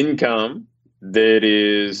earn an income that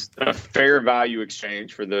is a fair value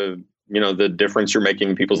exchange for the difference you're making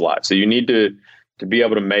in people's lives. So you need to be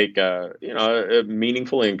able to make a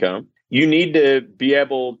meaningful income. You need to be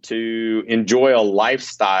able to enjoy a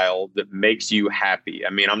lifestyle that makes you happy. I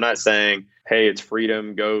mean, I'm not saying, hey, it's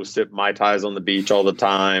freedom, go sip Mai Tais on the beach all the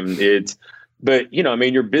time. But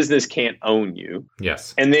your business can't own you.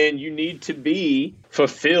 Yes. And then you need to be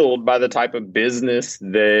fulfilled by the type of business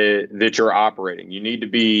that you're operating. You need to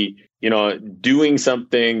be, doing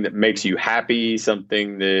something that makes you happy,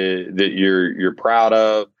 something that you're proud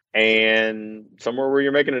of, and somewhere where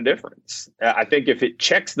you're making a difference. I think if it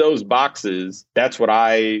checks those boxes, that's what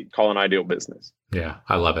I call an ideal business. Yeah,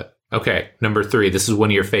 I love it. Okay, number 3, this is one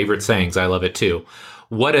of your favorite sayings. I love it too.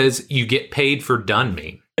 What does "you get paid for done"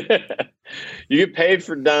 mean? You get paid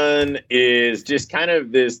for done is just kind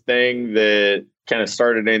of this thing that kind of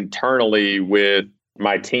started internally with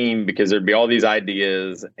my team, because there'd be all these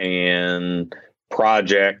ideas and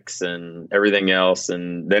projects and everything else.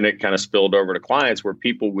 And then it kind of spilled over to clients where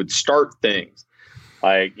people would start things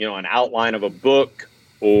like, an outline of a book,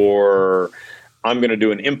 or I'm going to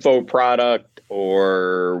do an info product,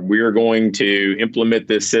 or we're going to implement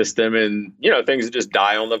this system, and, things that just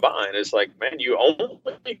die on the vine. It's like, man, you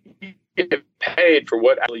only get paid for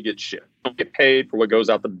what actually gets shipped. You don't get paid for what goes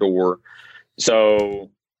out the door. So,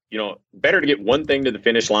 better to get one thing to the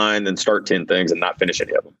finish line than start 10 things and not finish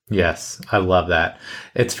any of them. Yes, I love that.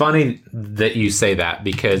 It's funny that you say that,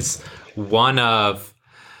 because one of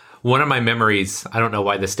my memories, I don't know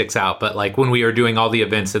why this sticks out, but like when we were doing all the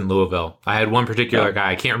events in Louisville, I had one particular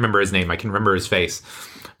guy, I can't remember his name, I can remember his face,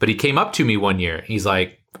 but he came up to me one year. He's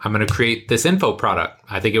like, I'm going to create this info product.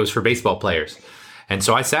 I think it was for baseball players. And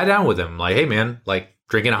so I sat down with him like, hey man, like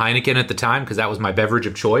drinking a Heineken at the time, because that was my beverage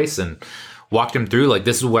of choice, and walked him through like,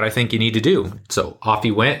 this is what I think you need to do. So off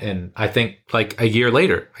he went. And I think like a year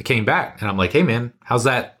later, I came back and I'm like, hey man, how's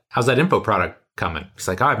that info product coming? He's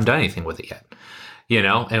like, oh, I haven't done anything with it yet.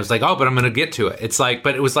 And it was like, oh, but I'm going to get to it. It's like,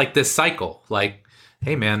 but it was like this cycle, like,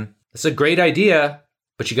 hey man, it's a great idea,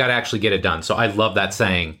 but you got to actually get it done. So I love that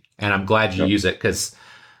saying, and I'm glad you use it, because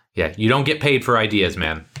you don't get paid for ideas,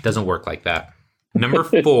 man. It doesn't work like that. Number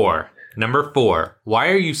 4, why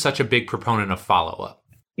are you such a big proponent of follow-up?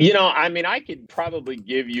 I could probably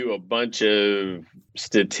give you a bunch of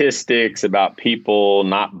statistics about people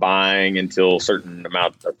not buying until a certain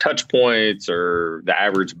amount of touch points, or the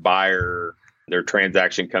average buyer, their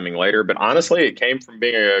transaction coming later. But honestly, it came from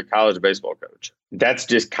being a college baseball coach. That's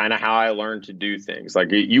just kind of how I learned to do things. Like,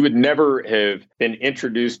 you would never have been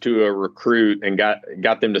introduced to a recruit and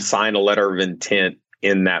got them to sign a letter of intent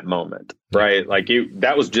in that moment, right? Like,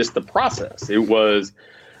 that was just the process. It was,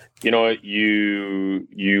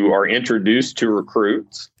 you are introduced to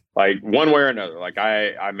recruits, like one way or another. Like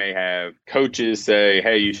I may have coaches say,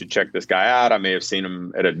 hey, you should check this guy out. I may have seen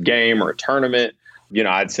him at a game or a tournament.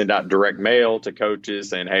 I'd send out direct mail to coaches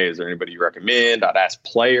saying, hey, is there anybody you recommend? I'd ask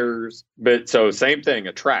players. But so same thing,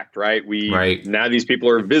 attract, right? Now these people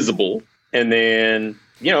are visible. And then,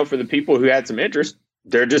 for the people who had some interest,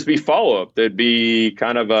 there'd just be follow-up. There'd be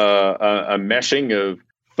kind of a meshing of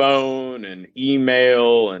phone and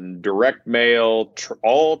email and direct mail,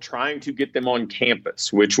 all trying to get them on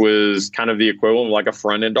campus, which was kind of the equivalent of like a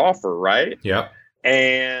front-end offer, right? Yeah.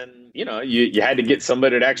 And, you had to get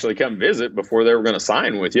somebody to actually come visit before they were going to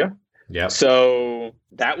sign with you. Yeah. So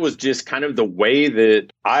that was just kind of the way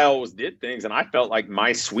that I always did things. And I felt like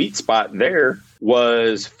my sweet spot there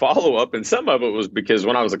was follow-up. And some of it was because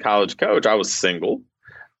when I was a college coach, I was single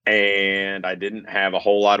and I didn't have a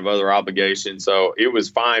whole lot of other obligations. So it was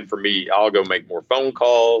fine for me. I'll go make more phone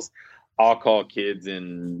calls. I'll call kids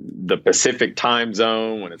in the Pacific time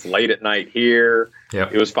zone when it's late at night here.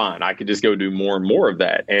 Yep. It was fine. I could just go do more and more of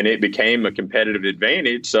that. And it became a competitive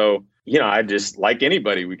advantage. So, I just, like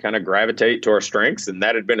anybody, we kind of gravitate to our strengths, and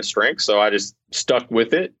that had been a strength. So I just stuck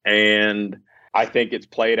with it. And I think it's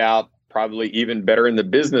played out probably even better in the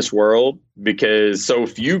business world, because so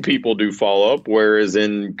few people do follow up, whereas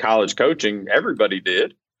in college coaching, everybody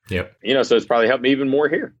did. Yep. So it's probably helped me even more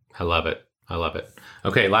here. I love it.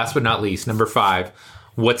 Okay, last but not least, number 5,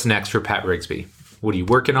 what's next for Pat Rigsby? What are you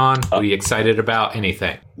working on? What are you excited about?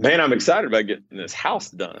 Anything? Man, I'm excited about getting this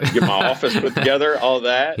house done, get my office put together, all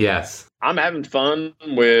that. Yes. I'm having fun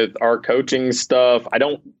with our coaching stuff. I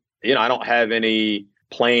don't have any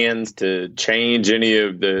plans to change any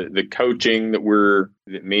of the coaching that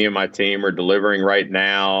me and my team are delivering right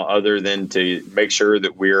now, other than to make sure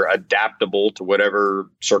that we're adaptable to whatever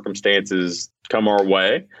circumstances come our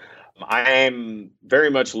way. I am very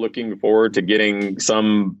much looking forward to getting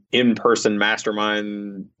some in-person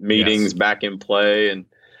mastermind meetings back in play in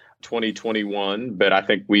 2021, but I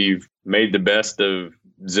think we've made the best of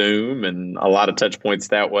Zoom and a lot of touch points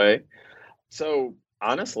that way. So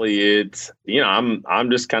honestly, it's, I'm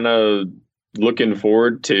just kind of looking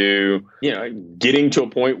forward to, getting to a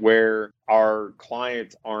point where our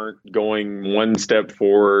clients aren't going one step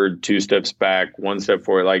forward, two steps back, one step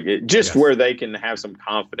forward, where they can have some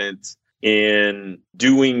confidence in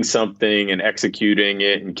doing something and executing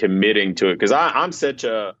it and committing to it. Because I'm such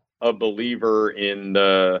a believer in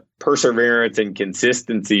the perseverance and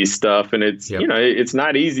consistency stuff. And it's, it's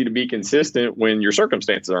not easy to be consistent when your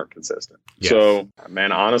circumstances aren't consistent. Yes. So,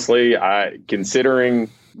 man, honestly, considering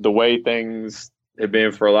the way things have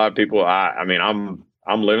been for a lot of people,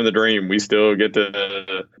 I'm living the dream. We still get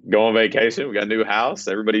to go on vacation. We got a new house.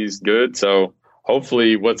 Everybody's good. So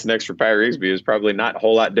hopefully what's next for Pat Rigsby is probably not a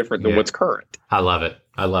whole lot different than what's current. I love it.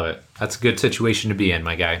 That's a good situation to be in,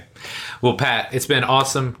 my guy. Well, Pat, it's been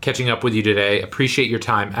awesome catching up with you today. Appreciate your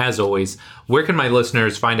time as always. Where can my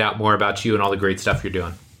listeners find out more about you and all the great stuff you're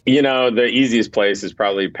doing? The easiest place is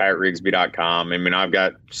probably patrigsby.com. I've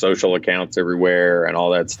got social accounts everywhere and all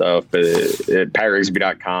that stuff, but at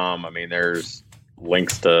patrigsby.com, there's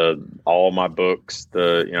links to all my books,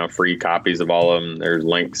 the free copies of all of them. There's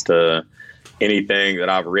links to anything that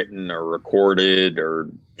I've written or recorded or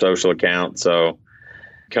social accounts. So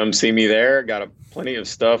come see me there. Got plenty of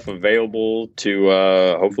stuff available to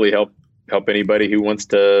hopefully help anybody who wants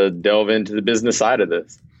to delve into the business side of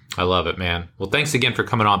this. I love it, man. Well, thanks again for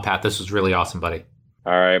coming on, Pat. This was really awesome, buddy.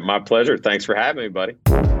 All right. My pleasure. Thanks for having me, buddy.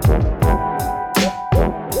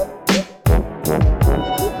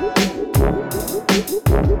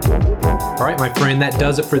 All right, my friend, that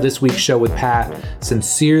does it for this week's show with Pat.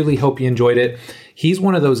 Sincerely hope you enjoyed it. He's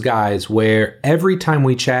one of those guys where every time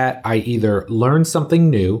we chat, I either learn something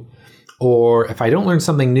new, or if I don't learn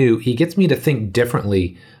something new, he gets me to think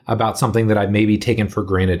differently about something that I've maybe taken for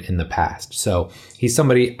granted in the past. So he's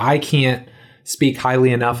somebody I can't speak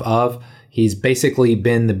highly enough of. He's basically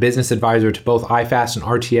been the business advisor to both iFast and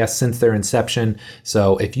RTS since their inception.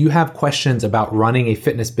 So if you have questions about running a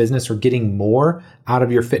fitness business or getting more out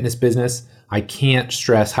of your fitness business, I can't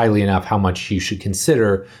stress highly enough how much you should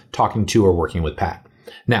consider talking to or working with Pat.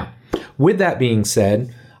 Now, with that being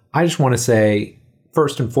said, I just want to say,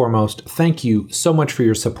 first and foremost, thank you so much for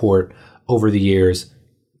your support over the years.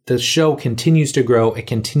 The show continues to grow, it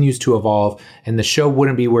continues to evolve, and the show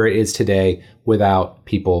wouldn't be where it is today without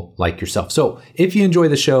people like yourself. So if you enjoy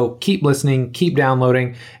the show, keep listening, keep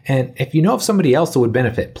downloading, and if you know of somebody else that would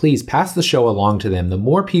benefit, please pass the show along to them. The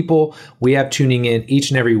more people we have tuning in each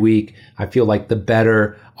and every week, I feel like the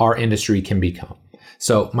better our industry can become.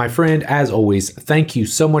 So my friend, as always, thank you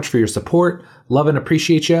so much for your support. Love and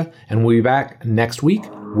appreciate you, and we'll be back next week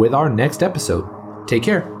with our next episode. Take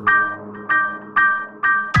care.